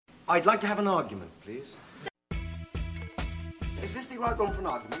I'd like to have an argument, please. Is this the right one for an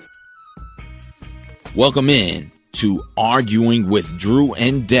argument? Welcome in to Arguing with Drew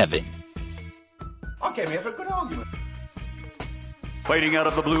and Devin. I came here for a good argument. Fighting out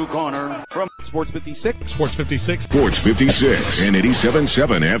of the blue corner from Sports 56. Sports 56. Sports 56 and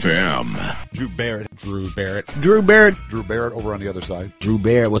 87.7 FM. Drew Barrett. Drew Barrett. Drew Barrett. Drew Barrett over on the other side. Drew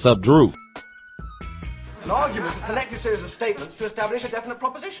Barrett, what's up, Drew? An argument is a collective series of statements to establish a definite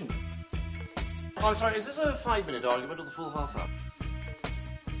proposition. Oh, sorry, is this a 5-minute argument or the full half hour?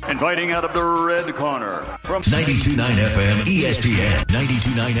 and fighting out of the red corner from 92.9 FM ESPN.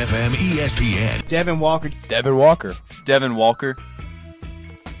 92.9 FM ESPN. Devin Walker. Devin Walker. Devin Walker.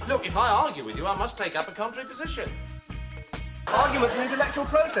 Look, if I argue with you, I must take up a contrary position. Argument's an intellectual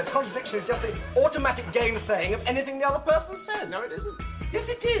process. Contradiction is just the automatic gainsaying of anything the other person says. No, it isn't. Yes,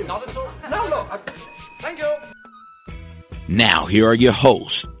 it is. Not at all. No, look. Thank you. Now, here are your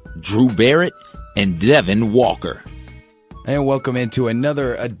hosts, Drew Barrett and Devin Walker. And welcome into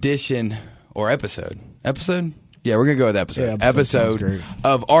another edition or episode. Episode? Yeah, we're going to go with episode. Yeah, episode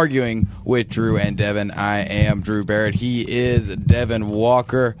of Arguing with Drew and Devin. I am Drew Barrett. He is Devin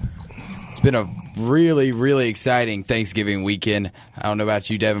Walker. It's been a really, really exciting Thanksgiving weekend. I don't know about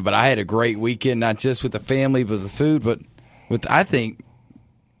you, Devin, but I had a great weekend, not just with the family, but the food, but with, I think,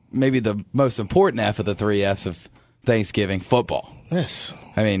 maybe the most important F of the three Fs of Thanksgiving, football. Yes.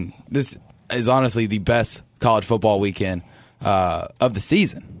 I mean, this is honestly the best college football weekend of the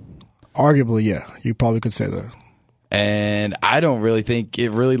season. Arguably, yeah. You probably could say that. And I don't really think it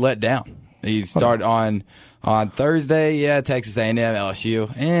really let down. You start on Thursday, yeah, Texas A&M,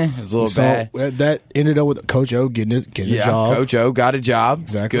 LSU. It was a little bad. That ended up with Coach O getting a job. Coach O got a job.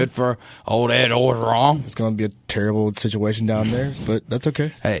 Exactly. Good for old Ed Orgeron. It's going to be a terrible situation down there, but that's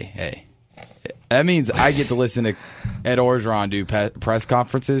okay. Hey. That means I get to listen to Ed Orgeron do press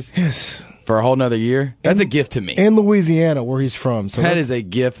conferences. Yes. For a whole nother year. That's a gift to me. And Louisiana, where he's from. So that is a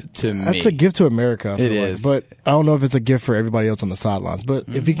gift to me. That's a gift to America. It is. But I don't know if it's a gift for everybody else on the sidelines. But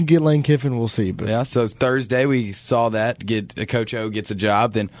if he can get Lane Kiffin, we'll see. But yeah, so Thursday we saw that. Coach O gets a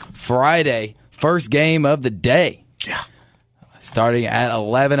job. Then Friday, first game of the day. Yeah. Starting at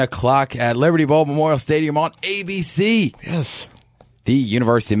 11 o'clock at Liberty Bowl Memorial Stadium on ABC. Yes. The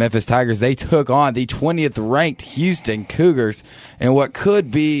University of Memphis Tigers, they took on the 20th ranked Houston Cougars in what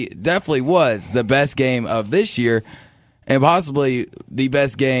could be, definitely was, the best game of this year and possibly the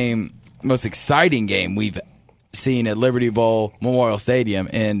best game, most exciting game we've seen at Liberty Bowl Memorial Stadium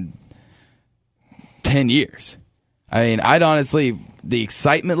in 10 years. I mean, I'd honestly, the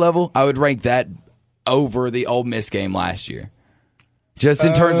excitement level, I would rank that over the Ole Miss game last year. Just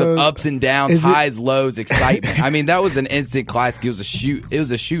in terms of ups and downs, highs, lows, excitement. I mean, that was an instant classic. It was a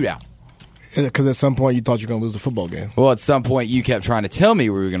shootout. Because at some point you thought you were going to lose a football game. Well, at some point you kept trying to tell me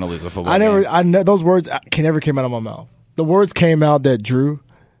we were going to lose a football game. I know those words never came out of my mouth. The words came out that, Drew,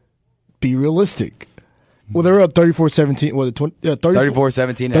 be realistic. Well, they were up 34-17.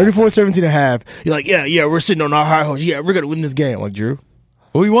 34-17. 34-17 and a half. You're like, yeah, we're sitting on our high horse. Yeah, we're going to win this game. I'm like, Drew.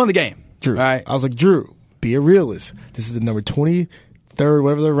 Well, we won the game. Drew. All right. I was like, Drew, be a realist. This is the number 23rd,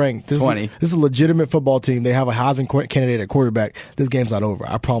 whatever they're ranked. 20. This is a legitimate football team. They have a Heisman candidate at quarterback. This game's not over.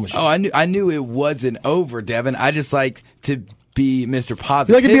 I promise you. Oh, I knew it wasn't over, Devin. I just like to be Mr.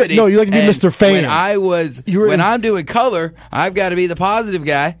 Positivity. You like to be Mr. Fan. When I'm doing color, I've got to be the positive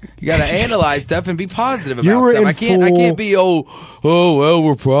guy. You got to analyze stuff and be positive about stuff. I can't be well,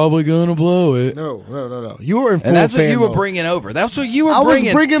 we're probably gonna blow it. No. You were in full and that's what you were mode. Bringing over. That's what you were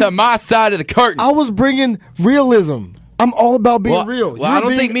bringing to my side of the curtain. I was bringing realism. I'm all about being real. Well, I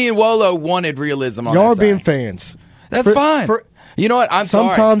don't think me and Wolo wanted realism on that side. Y'all are being fans. That's fine. You know what?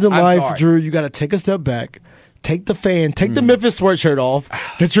 Sometimes in life, Drew, you got to take a step back, take the Memphis sweatshirt off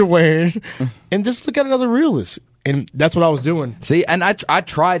that you're wearing, and just look at it as a realist. And that's what I was doing. See, and I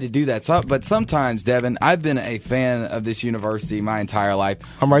try to do that. But sometimes, Devin, I've been a fan of this university my entire life.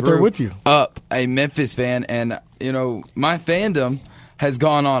 I'm right there with you. Up a Memphis fan, and my fandom has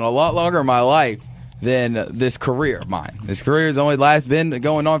gone on a lot longer in my life than this career of mine. This career has only been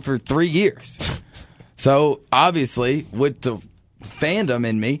going on for 3 years. So, obviously, with the fandom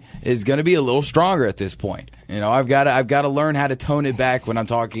in me is going to be a little stronger at this point. I've got to learn how to tone it back when I'm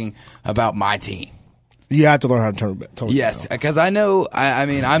talking about my team. You have to learn how to tone it down. Yes, because I know.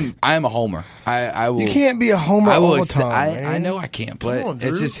 I'm a homer. I will. You can't be a homer all the time. I know I can't, but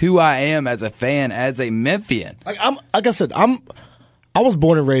it's just who I am as a fan, as a Memphian. Like I said, I was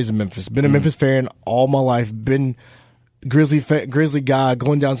born and raised in Memphis. Been a Memphis fan all my life. Been Grizzly guy,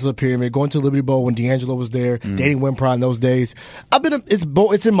 going down to the Pyramid, going to Liberty Bowl when D'Angelo was there, dating Wimprod in those days.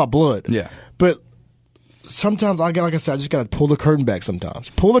 It's in my blood. Yeah. But sometimes like I said, I just got to pull the curtain back. Sometimes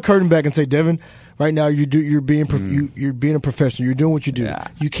pull the curtain back and say, Devin, right now you're being a professional. You're doing what you do. Yeah.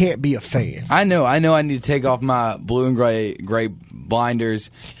 You can't be a fan. I know. I need to take off my blue and gray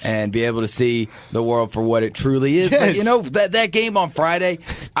blinders and be able to see the world for what it truly is. Yes. But that game on Friday,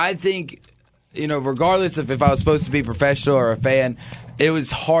 I think, regardless of if I was supposed to be professional or a fan, it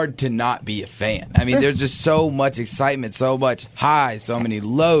was hard to not be a fan. I mean, there's just so much excitement, so much highs, so many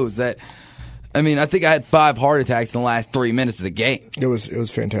lows that. I mean, I think I had 5 heart attacks in the last 3 minutes of the game. It was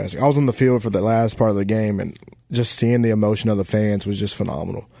fantastic. I was on the field for the last part of the game, and just seeing the emotion of the fans was just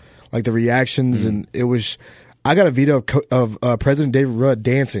phenomenal. Like the reactions, and it was. I got a video of President David Rudd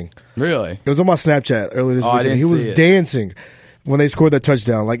dancing. Really? It was on my Snapchat earlier this week. I didn't He was see it. dancing when they scored that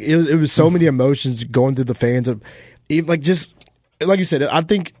touchdown. Like it was so many emotions going through the fans of, even like just like you said. I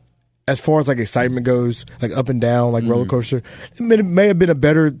think as far as like excitement goes, like up and down, like roller coaster, it may have been a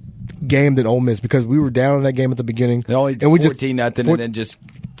better game than Ole Miss because we were down in that game at the beginning. They only 14-0 and then just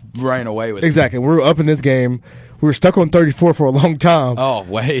ran away with it. Exactly. We were up in this game. We were stuck on 34 for a long time. Oh,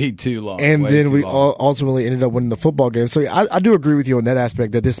 way too long. And then we ultimately ended up winning the football game. So I do agree with you on that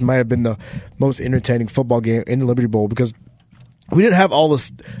aspect that this might have been the most entertaining football game in the Liberty Bowl because we didn't have all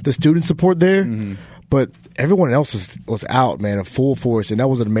the student support there, but everyone else was out, man, in full force, and that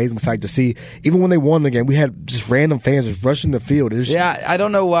was an amazing sight to see. Even when they won the game, we had just random fans just rushing the field. I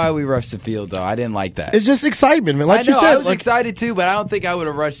don't know why we rushed the field, though. I didn't like that. It's just excitement, man. Like I know, you said, I was excited, too, but I don't think I would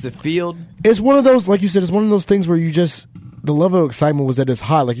have rushed the field. It's one of those, like you said, it's one of those things where you just, the level of excitement was at its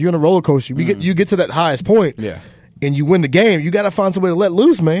high. Like you're on a roller coaster. You get to that highest point. Yeah. And you win the game. You got to find somebody to let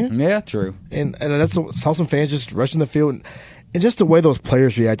loose, man. Yeah, true. And that's saw some fans just rushing the field. And just the way those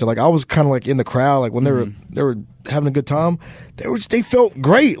players reacted, like I was kind of like in the crowd, like when they were having a good time, they felt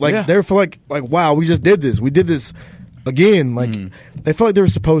great, like they felt like wow, we just did this, we did this again, like they felt like they were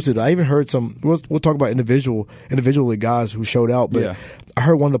supposed to. I even heard some. We'll talk about individually guys who showed out, but I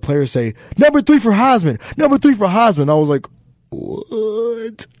heard one of the players say number 3 for Heisman, number 3 for Heisman. I was like,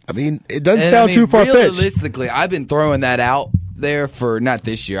 what? I mean, it doesn't sound too far fetched. Realistically, I've been throwing that out there for not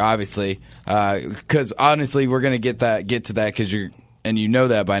this year, obviously, because honestly, we're gonna get to that because you know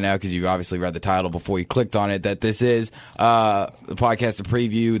that by now because you obviously read the title before you clicked on it. That this is the podcast to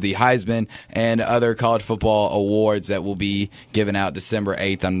preview the Heisman and other college football awards that will be given out December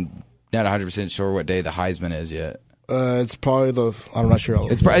 8th. I'm not 100% sure what day the Heisman is yet. It's probably I'm not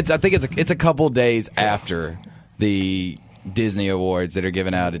sure. I think it's a couple days after the Disney awards that are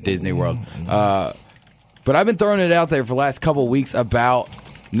given out at Disney World. But I've been throwing it out there for the last couple of weeks about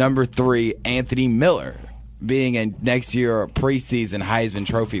number 3, Anthony Miller, being a next year preseason Heisman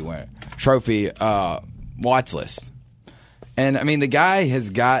Trophy watch list. And, I mean, the guy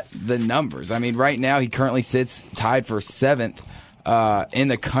has got the numbers. I mean, right now he currently sits tied for 7th in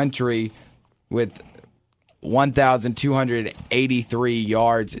the country with 1,283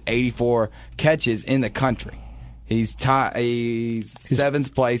 yards, 84 catches in the country. He's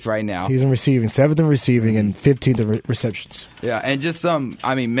 7th place right now. He's in receiving, 7th in receiving, and 15th in receptions. Yeah, and just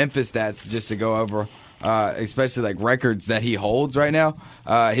Memphis stats just to go over, especially like records that he holds right now.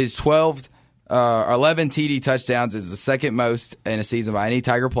 His 11 TD touchdowns is the second most in a season by any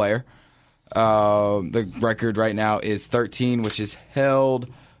Tiger player. The record right now is 13, which is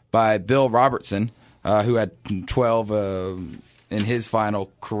held by Bill Robertson, who had 12 in his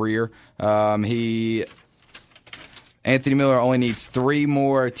final career. Anthony Miller only needs 3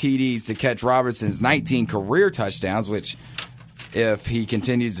 more TDs to catch Robertson's 19 career touchdowns, which, if he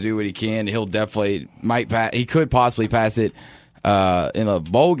continues to do what he can, he could possibly pass it in a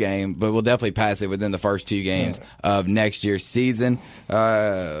bowl game, but will definitely pass it within the first 2 games of next year's season.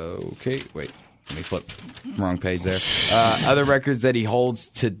 Okay, wait. Let me flip. Wrong page there. Other records that he holds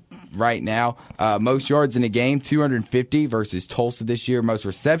to right now, most yards in a game, 250 versus Tulsa this year. Most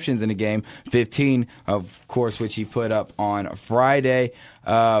receptions in a game, 15, of course, which he put up on Friday.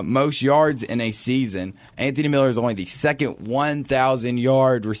 Most yards in a season. Anthony Miller is only the second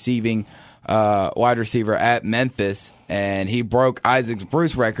 1,000-yard receiving wide receiver at Memphis, and he broke Isaac's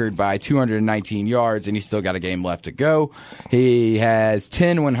Bruce record by 219 yards, and he's still got a game left to go. He has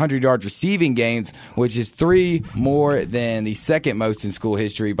 10 100-yard receiving games, which is 3 more than the second most in school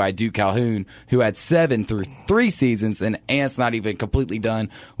history by Duke Calhoun, who had 7 through 3 seasons, and Ant's not even completely done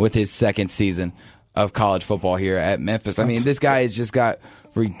with his second season of college football here at Memphis. I mean, this guy has just got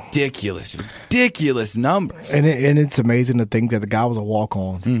ridiculous numbers. And it's amazing to think that the guy was a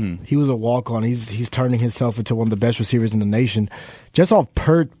walk-on. Mm-hmm. He was a walk-on. He's turning himself into one of the best receivers in the nation just off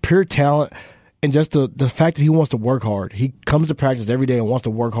pure talent and just the fact that he wants to work hard. He comes to practice every day and wants to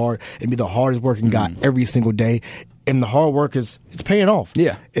work hard and be the hardest working guy every single day. And the hard work it's paying off.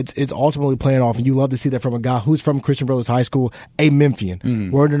 Yeah. It's ultimately paying off, and you love to see that from a guy who's from Christian Brothers High School, a Memphian,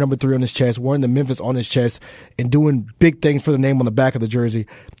 wearing the number 3 on his chest, wearing the Memphis on his chest, and doing big things for the name on the back of the jersey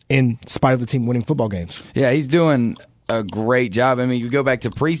in spite of the team winning football games. Yeah, he's doing a great job. I mean, you go back to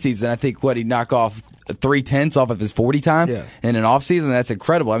preseason, I think he'd knock off 3/10 off of his 40 time in an offseason. That's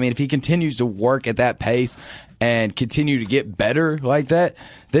incredible. I mean, if he continues to work at that pace and continue to get better like that,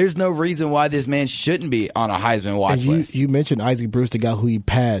 there's no reason why this man shouldn't be on a Heisman watch list. You mentioned Isaac Bruce, the guy who he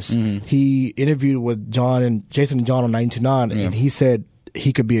passed. He interviewed with Jason and John on 929, and he said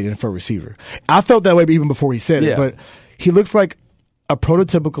he could be an NFL receiver. I felt that way even before he said it, but he looks like a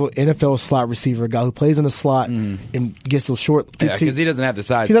prototypical NFL slot receiver, a guy who plays in the slot and gets those short 15. Yeah, because he doesn't have the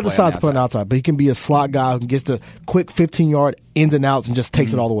size. He's not the size to play on the outside, but he can be a slot guy who gets the quick 15-yard ins and outs and just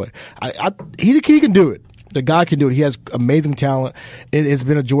takes it all the way. He can do it. The guy can do it. He has amazing talent. It's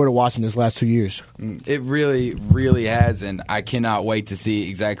been a joy to watch him this last 2 years. It really, really has, and I cannot wait to see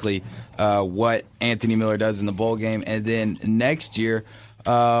exactly what Anthony Miller does in the bowl game and then next year.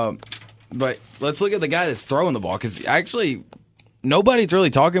 But let's look at the guy that's throwing the ball, because actually nobody's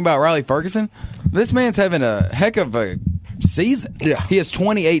really talking about Riley Ferguson. This man's having a heck of a season. Yeah. He has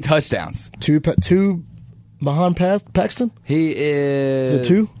 28 touchdowns. Two behind Paxton? He is... Is it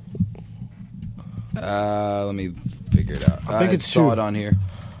 2? Let me figure it out. I think it's saw 2. it on here.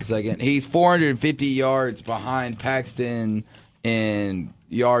 A second. He's 450 yards behind Paxton in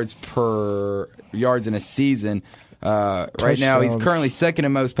yards in a season. Right now, he's currently second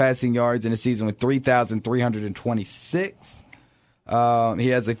in most passing yards in a season with 3,326. He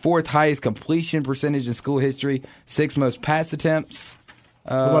has the 4th highest completion percentage in school history, 6th most pass attempts.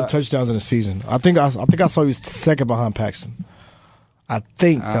 What about touchdowns in a season? I think I saw he was second behind Paxton. I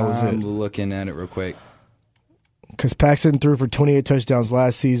think that was it. I'm looking at it real quick. Because Paxton threw for 28 touchdowns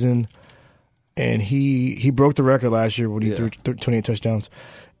last season, and he broke the record last year when he threw 28 touchdowns.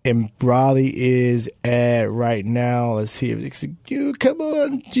 And Riley is at right now. Let's see if come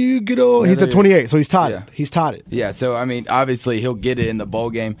on, you get on. He's at 28, so he's tied it. He's tied it. Yeah, so I mean, obviously he'll get it in the bowl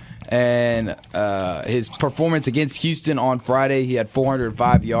game. And his performance against Houston on Friday, he had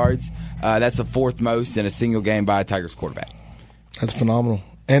 405 yards. That's the 4th most in a single game by a Tigers quarterback. That's phenomenal.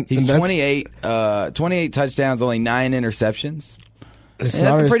 And he's and 28 touchdowns, only 9 interceptions. That's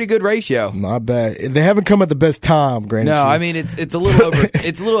a pretty good ratio. Not bad. They haven't come at the best time, granted. No, I mean it's a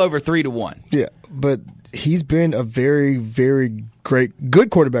little over 3-1. Yeah, but he's been a very, very good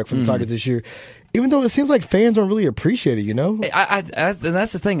quarterback for the Tigers this year. Even though it seems like fans don't really appreciate it, you know. And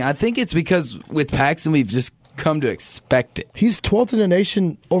that's the thing. I think it's because with Paxton we've just come to expect it. He's 12th in the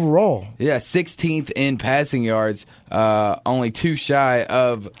nation overall. Yeah, 16th in passing yards, only 2 shy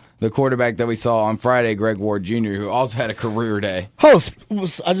of the quarterback that we saw on Friday, Greg Ward Jr., who also had a career day. We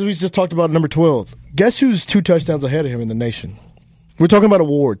just talked about number 12. Guess who's 2 touchdowns ahead of him in the nation? We're talking about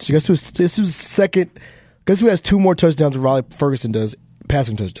awards. Guess who's second? Guess who has 2 more touchdowns than Riley Ferguson does,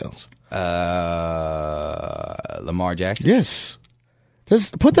 passing touchdowns? Lamar Jackson? Yes.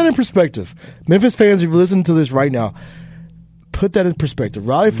 Just put that in perspective. Memphis fans, if you're listening to this right now, put that in perspective.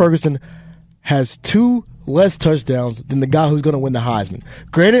 Riley Ferguson has 2 less touchdowns than the guy who's going to win the Heisman.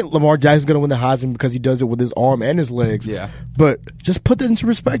 Granted, Lamar Jackson's going to win the Heisman because he does it with his arm and his legs. Yeah. But just put that into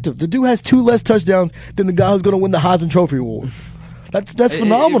perspective. The dude has 2 less touchdowns than the guy who's going to win the Heisman Trophy award. That's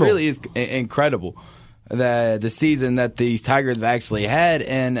phenomenal. It really is incredible, the season that these Tigers have actually had,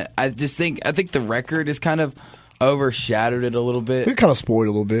 and I think the record is kind of overshadowed it a little bit. We kind of spoiled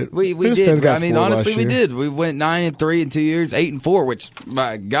a little bit. We did. I mean, honestly, we did. We went 9-3 in 2 years, 8-4, which,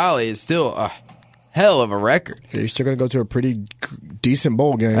 by golly, is still a hell of a record. Yeah, you're still going to go to a pretty decent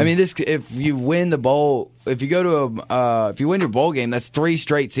bowl game. I mean, if you win the bowl, if you go to if you win your bowl game, that's 3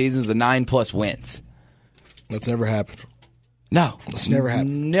 straight seasons of 9+ wins. That's never happened. No, it's never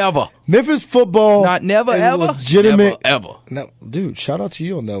happened. Never. Memphis football, not never is ever, legitimate. Never, ever. No, dude, shout out to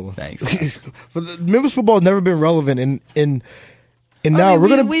you on that one. Thanks. But Memphis football has never been relevant and now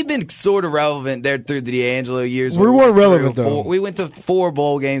we've been sort of relevant there through the D'Angelo years. We weren't relevant though. We went to 4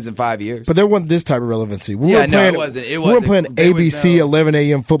 bowl games in 5 years. But there wasn't this type of relevancy. It wasn't. We weren't playing ABC 11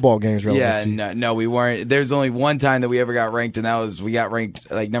 a.m. football games relevancy. Yeah, no, we weren't. There's only one time that we ever got ranked, and that was we got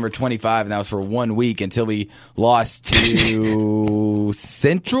ranked like number 25, and that was for 1 week until we lost to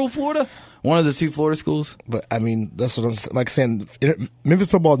Central Florida. One of the two Florida schools. But I mean, that's what I'm saying.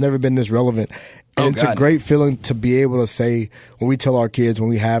 Memphis football has never been this relevant. And it's God. a great feeling to be able to say, when we tell our kids, when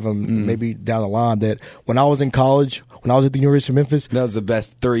we have them, maybe down the line, that when I was in college, when I was at the University of Memphis, That was the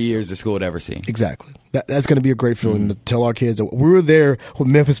best 3 years the school had ever seen. exactly. That's going to be a great feeling to tell our kids that we were there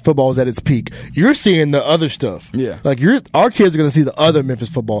when Memphis football was at its peak. You're seeing the other stuff. Yeah. Like our kids are going to see the other Memphis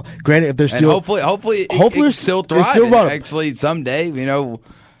football. Granted, if they're And still hopefully it still thrive. still And relevant. actually, someday,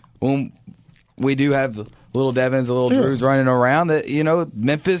 when we do have little Devins, little Drews running around, that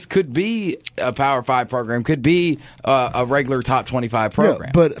Memphis could be a Power 5 program, could be a regular top 25 program.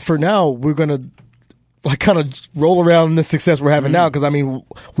 Yeah, but for now, we're going to kind of roll around in the success we're having now, because I mean,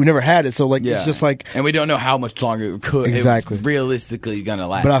 we never had it, so it's just like, and we don't know how much longer it could. Exactly. It's realistically going to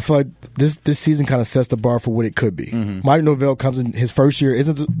last. But I feel like this season kind of sets the bar for what it could be. Mike Norvell comes in his first year.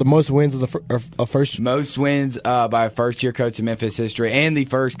 Isn't the most wins as a first? Most wins by a first-year coach in Memphis history, and the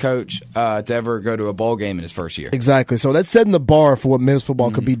first coach to ever go to a bowl game in his first year. Exactly. So that's setting the bar for what Memphis football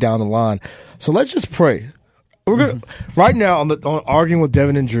could be down the line. So let's just pray. We're gonna right now on arguing with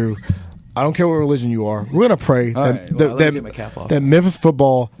Devin and Drew. I don't care what religion you are. We're going to pray that Memphis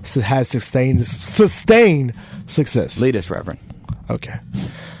football has sustained success. Lead us, Reverend. Okay.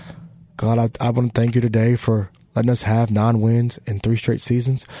 God, I want to thank you today for letting us have 9 wins in 3 straight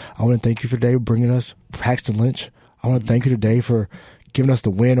seasons. I want to thank you for today bringing us Paxton Lynch. I want to thank you today for giving us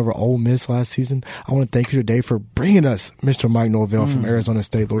the win over Ole Miss last season. I want to thank you today for bringing us Mr. Mike Norvell from Arizona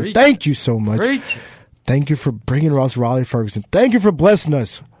State, Lord. Preach. Thank you so much. Preach. Thank you for bringing us Riley Ferguson. Thank you for blessing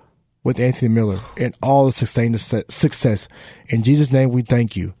us with Anthony Miller and all the sustained success. In Jesus' name, we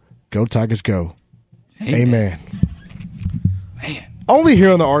thank you. Go Tigers, go. Amen. Man. Only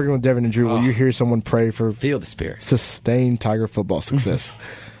here on the Argument with Devin and Drew will you hear someone pray for Feel the spirit. Sustained Tiger football success.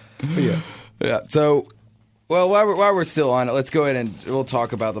 Yeah. So, while we're still on it, let's go ahead and we'll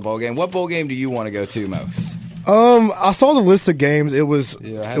talk about the bowl game. What bowl game do you want to go to most? I saw the list of games. It was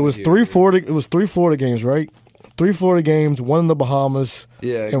 3 Florida. It was 3 Florida games, right? 3 Florida games, 1 in the Bahamas,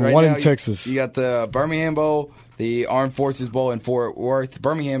 and right 1 now in Texas. You got the Birmingham Bowl, the Armed Forces Bowl in Fort Worth.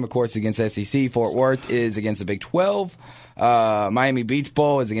 Birmingham, of course, against SEC. Fort Worth is against the Big 12. Miami Beach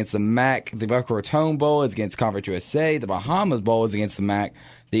Bowl is against the MAC. The Boca Raton Bowl is against Conference USA. The Bahamas Bowl is against the MAC.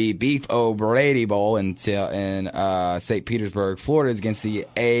 The Beef O'Brady Bowl in St. Petersburg, Florida is against the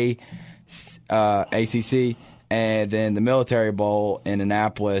ACC. And then the Military Bowl in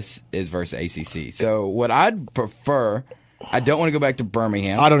Annapolis is versus ACC. So what I'd prefer, I don't want to go back to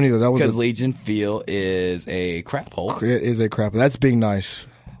Birmingham. I don't either. That was because Legion Field is a crap hole. It is a crap hole. That's being nice.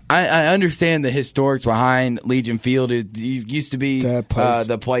 I understand the historics behind Legion Field. It used to be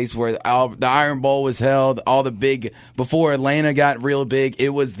the place where the Iron Bowl was held. All the big before Atlanta got real big.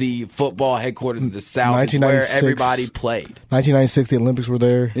 It was the football headquarters of the South. It's where everybody played. 1996, the Olympics were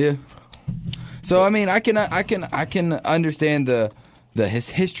there. Yeah. So I mean, I can understand the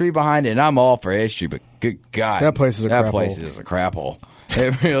history behind it, and I'm all for history. But good God, that place is a crap hole. is a crap hole.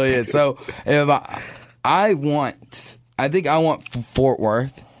 It really is. So if I think I want Fort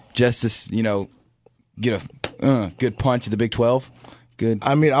Worth just to get a good punch at the Big 12. Good.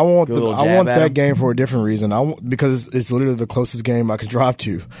 I mean, I want that game for a different reason. Because it's literally the closest game I could drive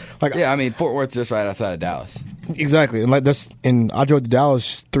to. I mean, Fort Worth's just right outside of Dallas. Exactly, and I drove to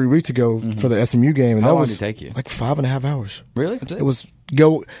Dallas 3 weeks ago for the SMU game, and How that long was did it take you? Like 5.5 hours. Really? It was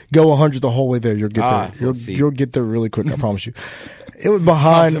go 100 the whole way there. You'll get there. You'll get there really quick. I promise you. It was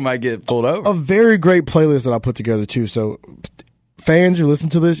behind. Also might get pulled over. A very great playlist that I put together too. So, fans who listen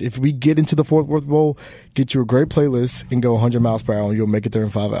to this, if we get into the Fort Worth Bowl, get you a great playlist and go 100 miles per hour, and you'll make it there in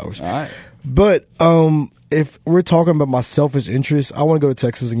 5 hours. All right. But if we're talking about my selfish interest, I want to go to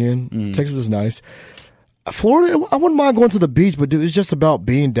Texas again. Texas is nice. Florida, I wouldn't mind going to the beach, but dude, it's just about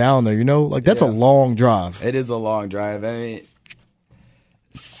being down there, that's a long drive. It is a long drive. I mean,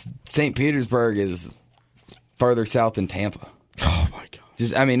 St. Petersburg is further south than Tampa. Oh my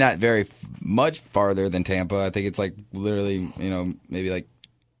God. Not very much farther than Tampa. I think it's like literally, maybe like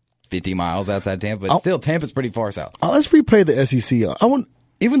 50 miles outside Tampa. But still, Tampa's pretty far south. Let's replay the SEC.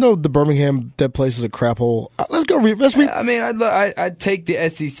 Even though the Birmingham, that place is a crap hole, let's go. I'd take the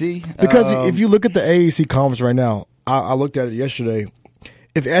SEC. Because if you look at the AAC conference right now, I looked at it yesterday.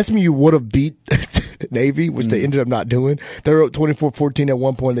 If SMU would have beat Navy, which they ended up not doing, they were up 24-14 at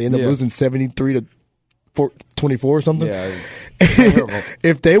one point. They ended up losing 73-24 or something. Yeah, terrible.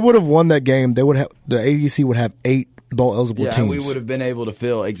 If they would have won that game, the AAC would have 8 bowl eligible teams. Yeah, we would have been able to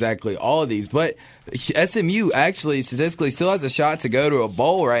fill exactly all of these. But SMU actually statistically still has a shot to go to a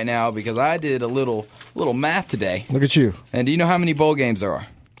bowl right now because I did a little math today. Look at you. And do you know how many bowl games there are?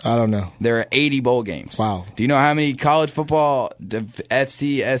 I don't know. There are 80 bowl games. Wow. Do you know how many college football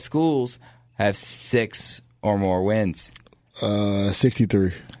FCS schools have 6 or more wins?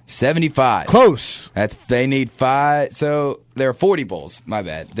 63. 75. Close. They need 5. So there are 40 bowls. My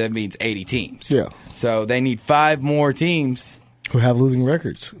bad. That means 80 teams. Yeah. So they need 5 more teams who have losing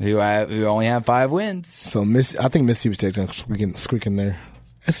records. Who only have 5 wins. So I think Mississippi State's going to squeak in there.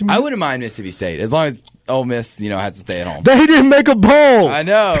 I wouldn't mind Mississippi State as long as Ole Miss, has to stay at home. They didn't make a bowl. I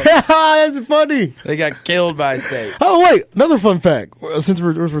know. That's funny. They got killed by State. Oh, wait. Another fun fact. Since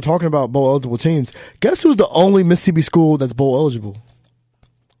we're talking about bowl-eligible teams, guess who's the only Mississippi school that's bowl-eligible?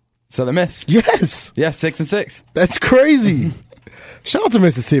 Southern Miss. Yes. Yeah, 6-6. That's crazy. Shout out to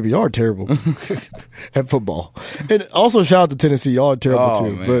Mississippi. Y'all are terrible at football. And also shout out to Tennessee. Y'all are terrible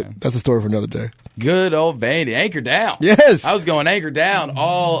too. Man. But that's a story for another day. Good old Vandy. Anchor down. Yes. I was going anchor down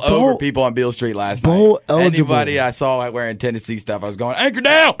all over people on Beale Street last night. Eligible. Anybody I saw wearing Tennessee stuff, I was going, anchor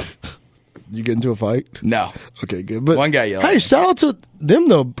down. You get into a fight? No. Okay, good. But one guy yelled. Hey, shout out to them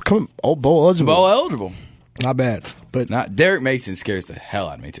though. Bowl eligible. Bowl eligible. Not bad. But Derek Mason scares the hell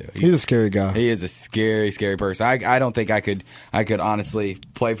out of me too. He's a scary guy. He is a scary, scary person. I don't think I could honestly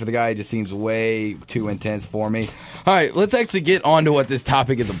play for the guy. He just seems way too intense for me. All right, let's actually get on to what this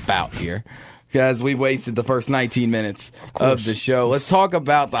topic is about here, because we wasted the first 19 minutes of the show. Let's talk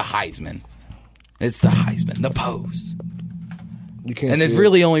about the Heisman. It's the Heisman, the Pose. And there's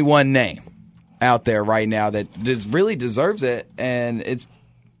really only one name out there right now that just really deserves it, and it's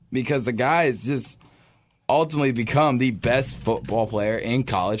because the guy is just ultimately become the best football player in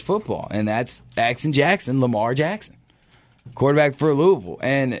college football, and that's Lamar Jackson, quarterback for Louisville.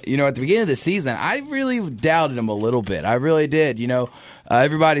 And, at the beginning of the season, I really doubted him a little bit. I really did.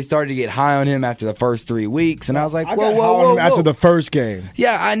 Everybody started to get high on him after the first 3 weeks, and I was like, whoa. After the first game.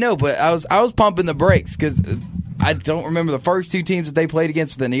 Yeah, I know, but I was pumping the brakes because I don't remember the first 2 teams that they played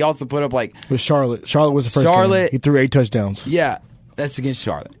against, but then he also put up with Charlotte. Charlotte was the first game. He threw 8 touchdowns. Yeah, that's against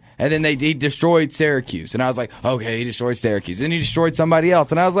Charlotte. And then he destroyed Syracuse. And I was like, okay, he destroyed Syracuse. And he destroyed somebody else.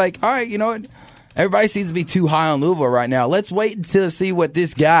 And I was like, all right, you know what? Everybody seems to be too high on Louisville right now. Let's wait until see what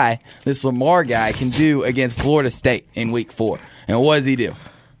this Lamar guy, can do against Florida State in week 4. And what does he do?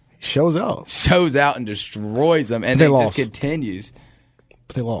 He shows out. Shows out and destroys them. And then just continues.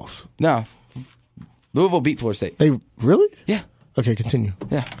 But they lost. No. Louisville beat Florida State. They really? Yeah. Okay, continue.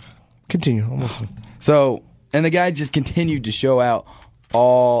 Yeah. Continue. I'm listening. So, and the guy just continued to show out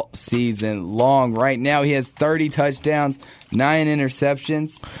all season long. Right now, he has 30 touchdowns, 9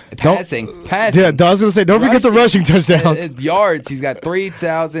 interceptions. Passing. Yeah, I was going to say, don't forget the rushing touchdowns. Yards, he's got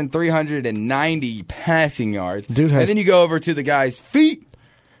 3,390 passing yards. Dude has, and then you go over to the guy's feet.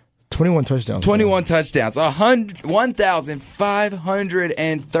 21 touchdowns. 21 touchdowns.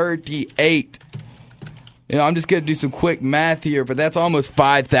 1,538. I'm just going to do some quick math here, but that's almost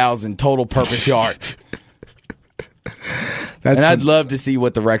 5,000 total purpose yards. I'd love to see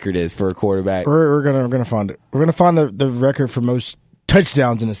what the record is for a quarterback. We're gonna find it. We're gonna find the record for most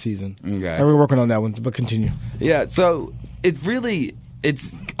touchdowns in a season. Okay, and we're working on that one. But continue. Yeah, so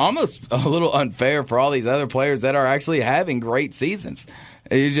it's almost a little unfair for all these other players that are actually having great seasons.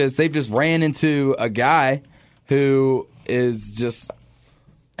 They've just ran into a guy who is just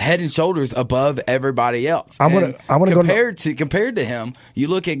head and shoulders above everybody else. Compared to him, you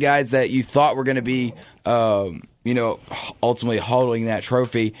look at guys that you thought were going to be, ultimately holding that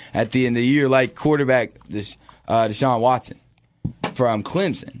trophy at the end of the year, like quarterback Deshaun Watson from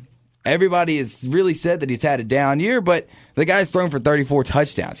Clemson. Everybody has really said that he's had a down year, but the guy's thrown for 34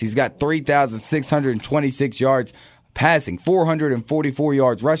 touchdowns. He's got 3,626 yards passing, 444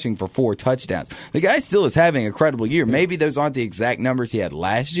 yards rushing for 4 touchdowns. The guy still is having a credible year. Maybe those aren't the exact numbers he had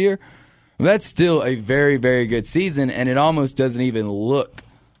last year, but that's still a very, very good season, and it almost doesn't even look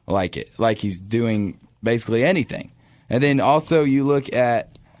like it, like he's doing basically anything. And then also you look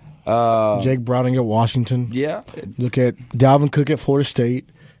at Jake Browning at Washington. Yeah. Look at Dalvin Cook at Florida State.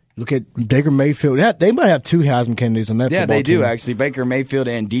 Look at Baker Mayfield. They might have 2 Heisman candidates on that. Yeah, they do team. actually. Baker Mayfield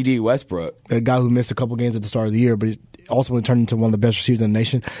and D.D. Westbrook, a guy who missed a couple games at the start of the year, but he ultimately turned into one of the best receivers in the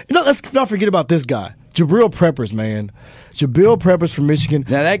nation. Let's not forget about this guy, Jabril Peppers, man. Jabril Peppers from Michigan.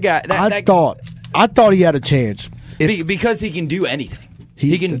 Now that guy, I thought he had a chance because he can do anything.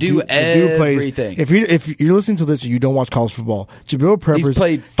 He can do everything. If you're listening to this and you don't watch college football, Jabril Peppers he's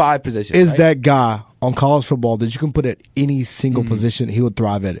played 5 positions. Is that guy on college football that you can put at any single position, he would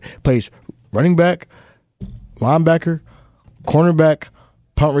thrive at it. Plays running back, linebacker, cornerback,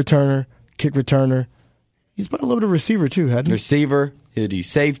 punt returner, kick returner. He's played a little bit of receiver too, hadn't he? Receiver, he'll do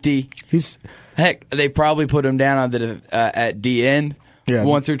safety. They probably put him down on at D end.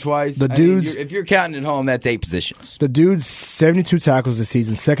 once or twice. The dudes, if you're counting at home, that's 8 positions. The dude's 72 tackles this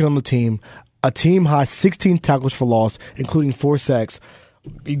season, second on the team. A team high 16 tackles for loss, including 4 sacks.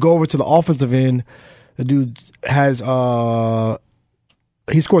 You go over to the offensive end. The dude has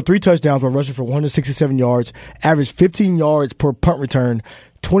he scored 3 touchdowns while rushing for 167 yards, averaged 15 yards per punt return,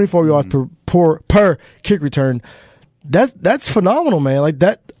 24 yards per kick return. That's phenomenal, man. Like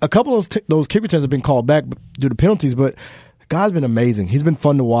that, a couple of those kick returns have been called back due to penalties, but the guy's been amazing. He's been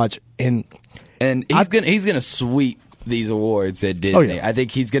fun to watch, and he's gonna sweep these awards at Disney. I think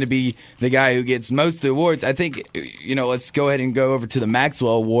he's going to be the guy who gets most of the awards. I think, let's go ahead and go over to the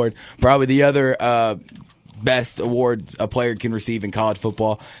Maxwell Award, probably the other best awards a player can receive in college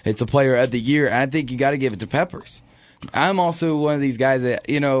football. It's a player of the year, and I think you got to give it to Peppers. I'm also one of these guys that,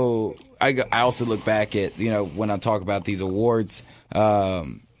 I also look back at, when I talk about these awards, I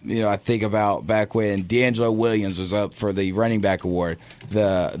think about back when D'Angelo Williams was up for the running back award,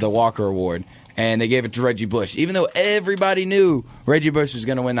 the Walker Award, and they gave it to Reggie Bush, even though everybody knew Reggie Bush was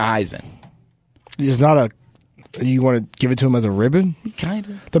going to win the Heisman. It's not you want to give it to him as a ribbon? Kind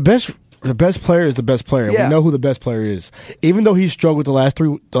of. The best player is the best player. Yeah. We know who the best player is. Even though he struggled the last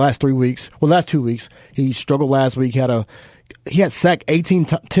 2 weeks, he struggled last week. He had sacked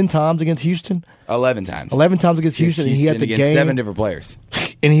 10 times against Houston. 11 times. 11 times against Houston, and he had to against 7 different players.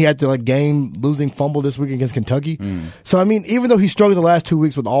 And he had to game losing fumble this week against Kentucky. So I mean, even though he struggled the last 2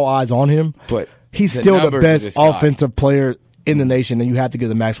 weeks with all eyes on him, but he's still the best offensive player in the nation, and you have to give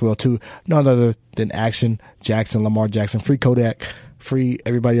the Maxwell to none other than Action Jackson, Lamar Jackson, free Kodak, free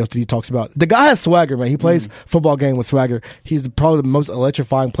everybody else that he talks about. The guy has swagger, man. He plays football game with swagger. He's probably the most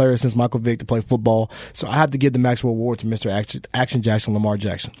electrifying player since Michael Vick to play football. So I have to give the Maxwell Award to Mr. Action Jackson, Lamar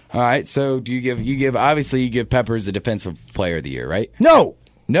Jackson. All right. So do you give obviously you give Peppers the defensive player of the year, right? No.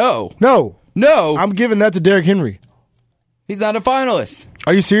 I'm giving that to Derrick Henry. He's not a finalist.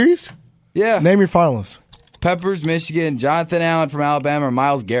 Are you serious? Yeah. Name your finalists. Peppers, Michigan, Jonathan Allen from Alabama, or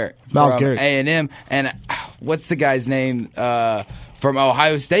Myles Garrett from A&M. And what's the guy's name from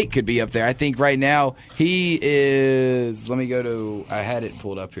Ohio State could be up there. I think right now he is, let me go to, I had it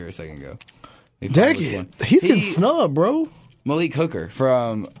pulled up here a second ago. He's getting snubbed, bro. Malik Hooker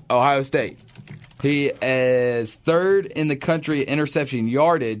from Ohio State. He is 3rd in the country in interception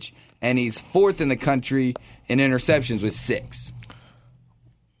yardage, and he's 4th in the country in interceptions with 6.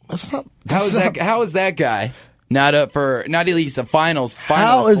 How is that guy not up for not at least a finals?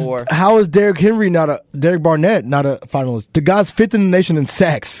 How is Derrick Henry Derek Barnett not a finalist? The guy's 5th in the nation in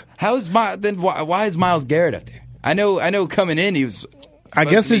sacks. Why is Myles Garrett up there? I know coming in he was. I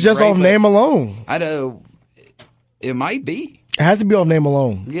guess it's just off name alone. I know it might be. It has to be off name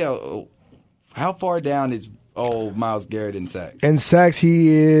alone. Yeah. How far down is old Myles Garrett in sacks? In sacks, he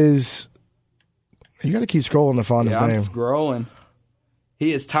is. You got to keep scrolling to find his name. I'm scrolling.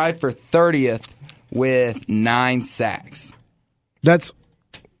 He is tied for 30th with 9 sacks.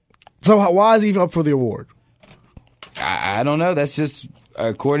 Why is he up for the award? I don't know. That's just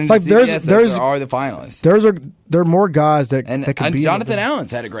according to CBS. There are the finalists. There are more guys that can be. Jonathan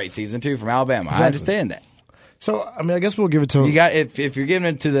Allen's had a great season too from Alabama. Exactly. I understand that. So I mean, I guess we'll give it to. You got if you're giving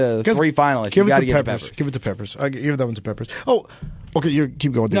it to the 3 finalists, you got to give it to Peppers. Give it to Peppers. I give that one to Peppers. Oh, okay. You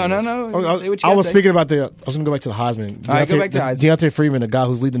keep going. No. I was speaking about I was going to go back to the Heisman. All right, go back to Heisman. Deontay Freeman, the guy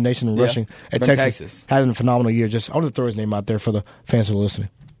who's leading the nation in rushing at Texas, had a phenomenal year. I want to throw his name out there for the fans who are listening.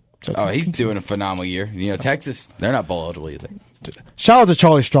 So, he's doing a phenomenal year. Texas, they're not bowl eligible either. Shout out to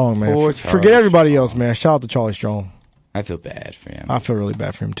Charlie Strong, man. Forget everybody else, man. Shout out to Charlie Strong. I feel bad for him. I feel really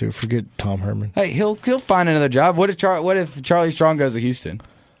bad for him too. Forget Tom Herman. Hey, he'll find another job. What if Charlie Strong goes to Houston?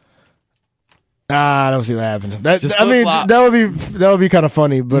 I don't see that happening. That would be kind of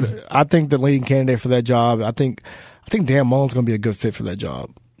funny. But I think the leading candidate for that job, I think Dan Mullen's going to be a good fit for that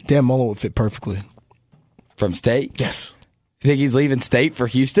job. Dan Mullen would fit perfectly. From State? Yes. You think he's leaving State for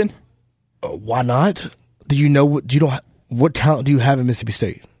Houston? Why not? What talent do you have in Mississippi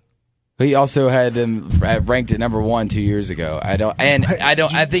State? He also had them ranked at number 1 2 years ago. I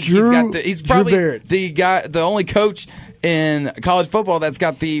think he's probably the only coach in college football that's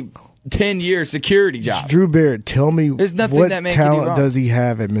got the 10-year security job. Drew Barrett, tell me There's nothing what that talent does he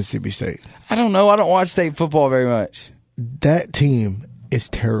have at Mississippi State? I don't know. I don't watch state football very much. That team is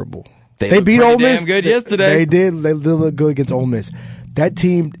terrible. They beat Ole Miss. Damn good yesterday. They did. They look good against Ole Miss. That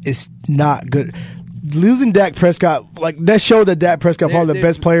team is not good. Losing Dak Prescott, that showed that Dak Prescott probably the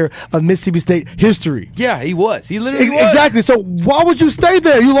best player of Mississippi State history. Yeah, he was. He literally was. Exactly. So why would you stay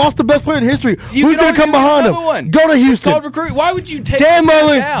there? You lost the best player in history. Who's going to come behind him? Go to Houston. It's called recruit. Why would you take Dan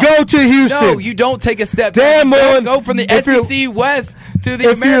Mullen, go to Houston. No, you don't take a step Dan Mullen, go from the SEC West to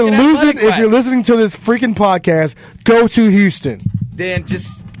the American Athletic West. If you're listening to this freaking podcast, go to Houston. Dan,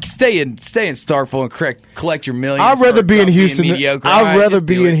 just stay in Starkville and collect your millions. I'd rather be in Houston. Mediocre. I'd rather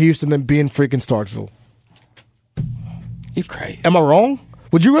be in Houston than be in freaking Starkville. You're crazy. Am I wrong?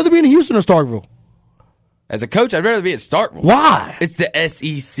 Would you rather be in Houston or Starkville? As a coach, I'd rather be at Starkville. Why? It's the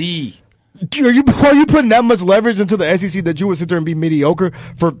SEC. Are you putting that much leverage into the SEC that you would sit there and be mediocre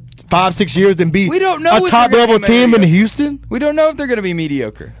for 5-6 years and be We don't know a top level team in Houston? We don't know if they're going to be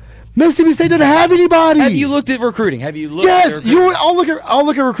mediocre. Mississippi State doesn't have anybody. Have you looked at recruiting? Have you looked Yes, at recruiting? I'll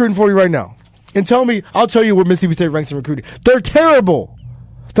look at recruiting for you right now. And I'll tell you where Mississippi State ranks in recruiting. They're terrible.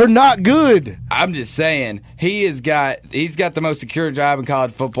 They're not good. I'm just saying, he's got the most secure job in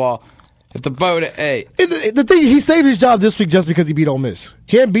college football. If the boat, hey, the thing, he saved his job this week just because he beat Ole Miss.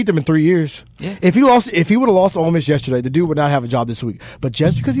 He hadn't beat them in 3 years. Yeah. If he would have lost to Ole Miss yesterday, the dude would not have a job this week. But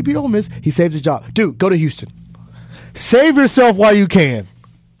just because he beat Ole Miss, he saved his job. Dude, go to Houston. Save yourself while you can.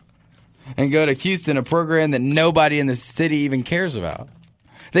 And go to Houston, a program that nobody in the city even cares about.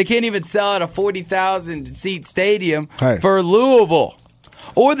 They can't even sell out a 40,000-seat stadium for Louisville.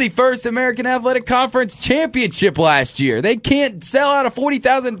 Or the first American Athletic Conference championship last year. They can't sell out a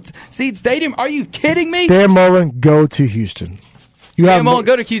 40,000-seat stadium. Are you kidding me? Dan Mullen, go to Houston. Dan Mullen,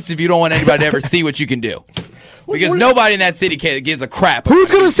 go to Houston if you don't want anybody to ever see what you can do. Because nobody in that city gives a crap.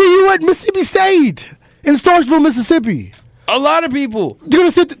 Who's going to see you at Mississippi State? In Starkville, Mississippi? A lot of people.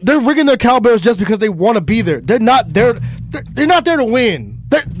 They're rigging their cowbells just because they want to be there. They're not there. They're not there to win.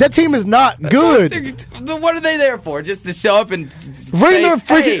 That team is not good. What are they there for? Just to show up and ring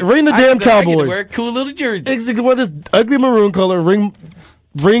the damn Cowboys. I get to wear a cool little jersey. Exactly. Wear this ugly maroon color. Ring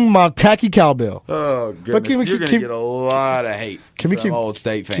my tacky cowbell. Oh goodness, you're gonna get a lot of hate from old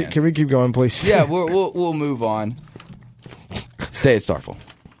State fans. Can we keep going, please? Yeah, we'll move on. Stay at Starkville.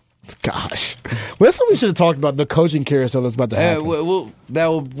 Gosh, well, that's what we should have talked about, the coaching carousel that's about to happen.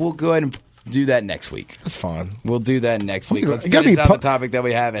 We'll go ahead and do that next week. That's fine. We'll do that next week. Let's finish on the topic that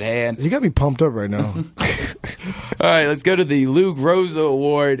we have at hand. You got me pumped up right now. All right, let's go to the Luke Rosa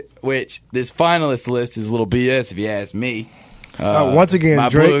Award, which this finalist list is a little BS if you ask me. Once again,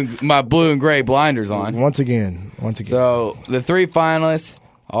 my blue and gray blinders on. Once again. So the three finalists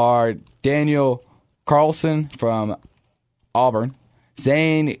are Daniel Carlson from Auburn,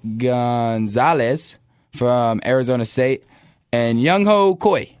 Zane Gonzalez from Arizona State, and Young Ho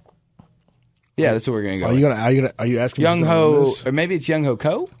Koi. Yeah, that's what we're gonna go. Are you asking Young Ho, or maybe it's Young Ho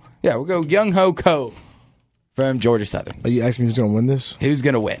Ko? Yeah, we'll go Young Ho Ko from Georgia Southern. Are you asking me who's gonna win this? Who's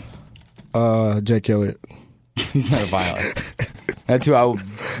gonna win? Jake Elliott. He's not a finalist. That's who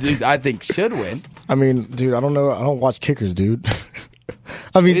I think should win. I mean, dude, I don't know. I don't watch kickers, dude.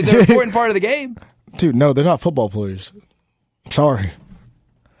 I mean, it's an important part of the game. Dude, no, they're not football players. Sorry.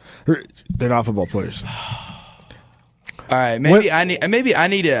 They're not football players. All right, maybe I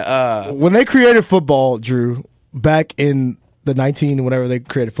need to. When they created football, Drew, back in the 19 whenever they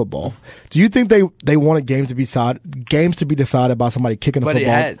created football, do you think they wanted games to be decided by somebody kicking the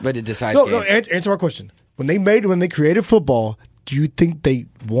football? But it decides. No, answer my question. When they created football, do you think they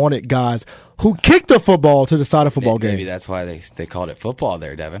wanted guys who kicked the football to decide a football game? Maybe that's why they called it football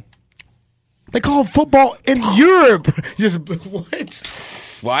there, Devin. They call football in Europe. Just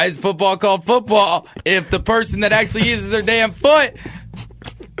what? Why is football called football if the person that actually uses their damn foot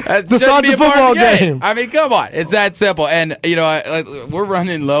decide the football game? I mean, come on. It's that simple. And, we're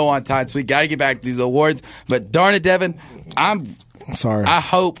running low on time, so we got to get back to these awards. But darn it, Devin, I'm sorry. I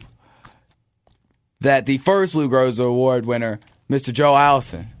hope that the first Lou Groza Award winner, Mr. Joe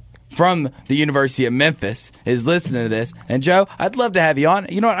Allison from the University of Memphis, is listening to this. And, Joe, I'd love to have you on.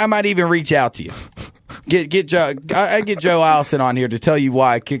 You know what? I might even reach out to you. Get Joe. I get Joe Allison on here to tell you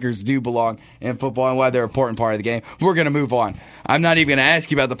why kickers do belong in football and why they're an important part of the game. We're going to move on. I'm not even going to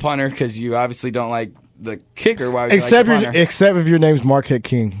ask you about the punter because you obviously don't like the kicker. Why would you like the punter? Except if your name's Marquette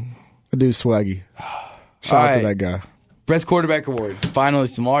King. The dude's swaggy. Shout out to that guy. Best Quarterback Award.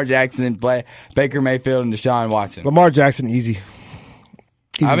 Finalists Lamar Jackson, Baker Mayfield, and Deshaun Watson. Lamar Jackson, easy.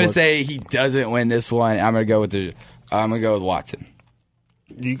 I'm going to say he doesn't win this one. I'm going to go with Watson.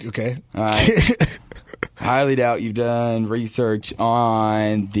 Okay. All right. Highly doubt you've done research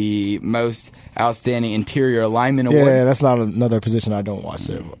on the most outstanding interior alignment award. Yeah, that's not another position I don't watch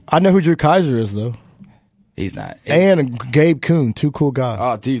there. I know who Drew Kaiser is, though. He's not. And Gabe Kuhn, two cool guys.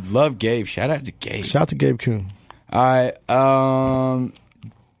 Oh, dude, love Gabe. Shout out to Gabe. Shout out to Gabe Kuhn. All right.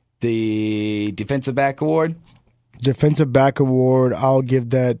 The Defensive Back Award. Defensive Back Award, I'll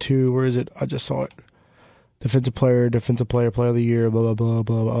give that to, where is it? I just saw it. Defensive player, Player of the Year, blah, blah,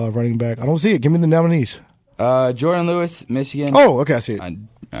 blah, blah, running back. I don't see it. Give me the nominees. Jordan Lewis, Michigan. Oh, okay, I see it. All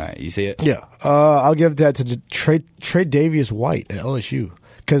right, you see it? Yeah. I'll give that to Trey Davius White at LSU,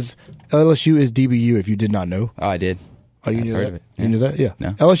 because LSU is DBU, if you did not know. Oh, I did. Oh, you knew heard that? of it. You knew that? Yeah.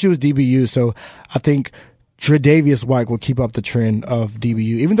 No. LSU is DBU, so I think Tre'Davious White will keep up the trend of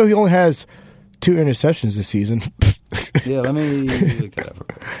DBU, even though he only has 2 interceptions this season. Yeah, let me look that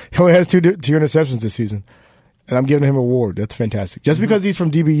up. He only has two interceptions this season, and I'm giving him an award. That's fantastic. Just because he's from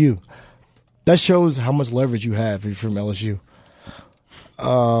DBU, that shows how much leverage you have if you're from LSU.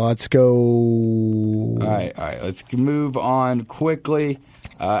 Let's go. All right. Let's move on quickly.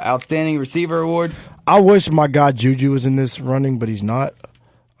 Outstanding Receiver Award. I wish my guy Juju was in this running, but he's not.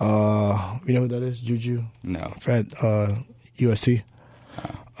 You know who that is? Juju? No. At USC.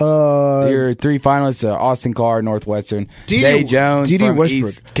 Your 3 finalists are Austin Carr, Northwestern. Zay Jones from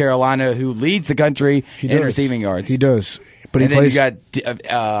Westbrook. East Carolina, who leads the country in receiving yards. He does. But and he plays. Then you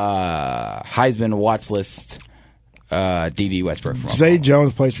got Heisman watch list D.D. Westbrook. From Zay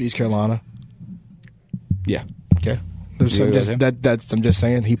Jones plays for East Carolina. Yeah. Okay. I'm just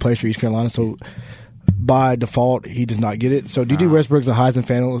saying he plays for East Carolina, so by default he does not get it. So D.D. Westbrook's a Heisman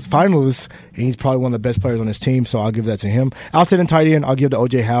finalist, and he's probably one of the best players on his team. So I'll give that to him. Outstanding tight end, I'll give to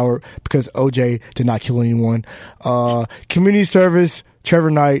O.J. Howard because O.J. did not kill anyone. Community service, Trevor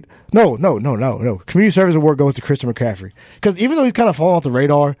Knight. No. Community service award goes to Christian McCaffrey because even though he's kind of fallen off the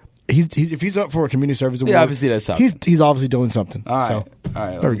radar, if he's up for a community service award, obviously that's something. He's obviously doing something. All right. So, All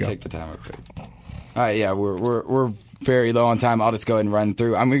right. there Let me take the time real quick. All right. Yeah, we're very low on time. I'll just go ahead and run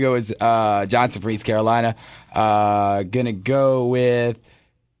through. I'm going to go with Johnson from East Carolina. Going to go with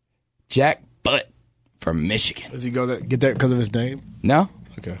Jack Butt from Michigan. Does he get that because of his name? No.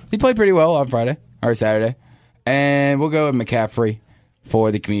 Okay. He played pretty well on Friday or Saturday. And we'll go with McCaffrey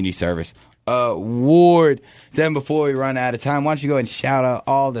for the community service award. Then before we run out of time, why don't you go and shout out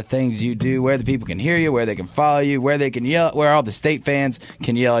all the things you do, where the people can hear you, where they can follow you, where they can yell, where all the state fans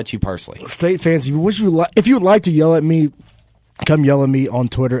can yell at you personally. State fans, if you would like to yell at me, come yell at me on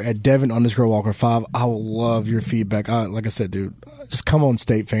Twitter at Devin_Walker5. I will love your feedback. Like I said, dude, just come on,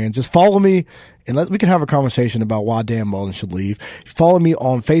 State fans. Just follow me, and we can have a conversation about why Dan Mullen should leave. Follow me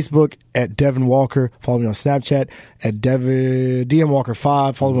on Facebook at Devin Walker. Follow me on Snapchat at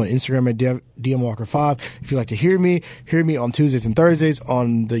DMWalker5. Follow me on Instagram at DMWalker5. If you'd like to hear me on Tuesdays and Thursdays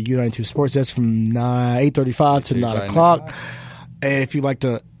on the U92 Sports Desk from 8:35 to 9 o'clock. And if you'd like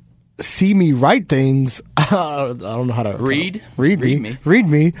to see me write things, I don't know how to read me.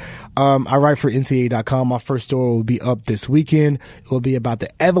 I write for NCAA.com. My first story will be up this weekend. It will be about the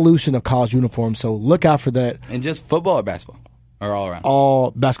evolution of college uniforms, so look out for that. And just football or basketball? Or all around?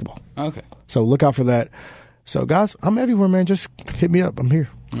 All basketball. Okay. So look out for that. So guys, I'm everywhere, man. Just hit me up. I'm here.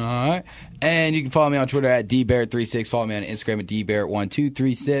 All right. And you can follow me on Twitter at dbarrett36. Follow me on Instagram at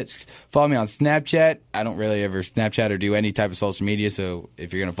dbarrett1236. Follow me on Snapchat. I don't really ever Snapchat or do any type of social media, so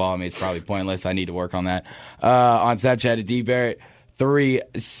if you're going to follow me, it's probably pointless. I need to work on that. On Snapchat at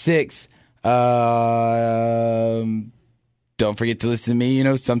dbarrett36. Don't forget to listen to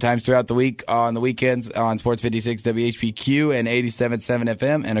me, sometimes throughout the week, on the weekends, on Sports 56 WHPQ and 87.7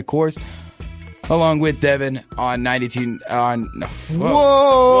 FM. And, of course, along with Devin on 91.7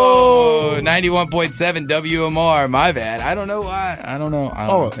 WMR. My bad. I don't know why. I don't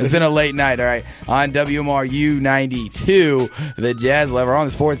know. It's been a late night. All right, on WMR U92, the Jazz Lever on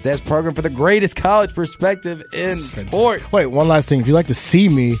the Sports Desk program for the greatest college perspective in sports. Wait, one last thing. If you'd like to see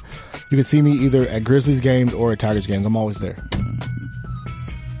me, you can see me either at Grizzlies games or at Tigers games. I'm always there.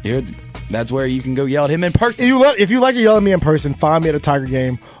 That's where you can go yell at him in person. If you like to yell at me in person, find me at a Tiger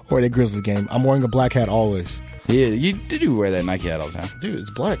game or at a Grizzlies game. I'm wearing a black hat always. Yeah, you wear that Nike hat all the time. Dude, it's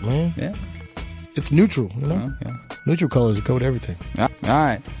black, man. Yeah. It's neutral, Yeah. Neutral colors that code everything. All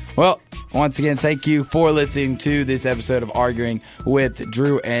right. Well, once again, thank you for listening to this episode of Arguing with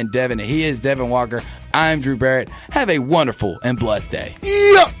Drew and Devin. He is Devin Walker. I'm Drew Barrett. Have a wonderful and blessed day.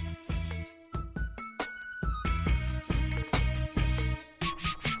 Yeah.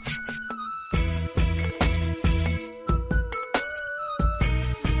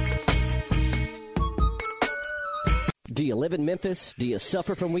 Do you live in Memphis? Do you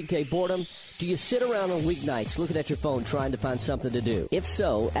suffer from weekday boredom? Do you sit around on weeknights looking at your phone trying to find something to do? If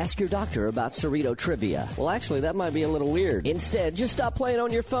so, ask your doctor about Cerrito Trivia. Well, actually, that might be a little weird. Instead, just stop playing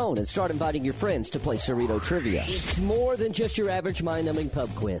on your phone and start inviting your friends to play Cerrito Trivia. It's more than just your average mind-numbing pub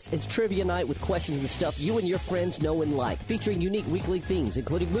quiz. It's trivia night with questions and stuff you and your friends know and like, featuring unique weekly themes,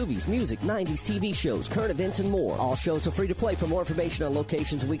 including movies, music, 90s TV shows, current events, and more. All shows are free to play. For more information on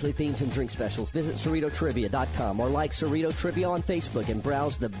locations, weekly themes, and drink specials, visit CerritoTrivia.com or like Cerrito Cerrito Trivia on Facebook and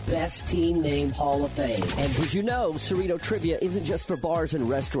browse the Best Team Name Hall of Fame. And did you know Cerrito Trivia isn't just for bars and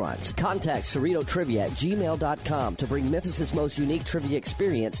restaurants? Contact CerritoTrivia@gmail.com to bring Memphis' most unique trivia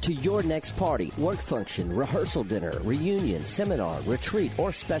experience to your next party, work function, rehearsal dinner, reunion, seminar, retreat,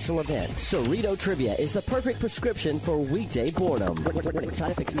 or special event. Cerrito Trivia is the perfect prescription for weekday boredom.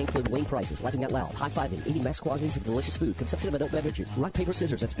 Side effects may include wing prices, laughing out loud, high-fiving, eating mass quantities of delicious food, consumption of adult beverages, rock, paper,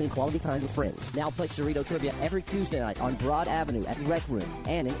 scissors, and spending quality time with friends. Now play Cerrito Trivia every Tuesday night on Broad Avenue at Rec Room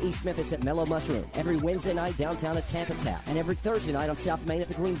and in East Memphis at Mellow Mushroom. Every Wednesday night downtown at Tampa Tap. And every Thursday night on South Main at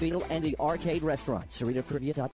the Green Beetle and the Arcade Restaurant. CerritoTrivia.com.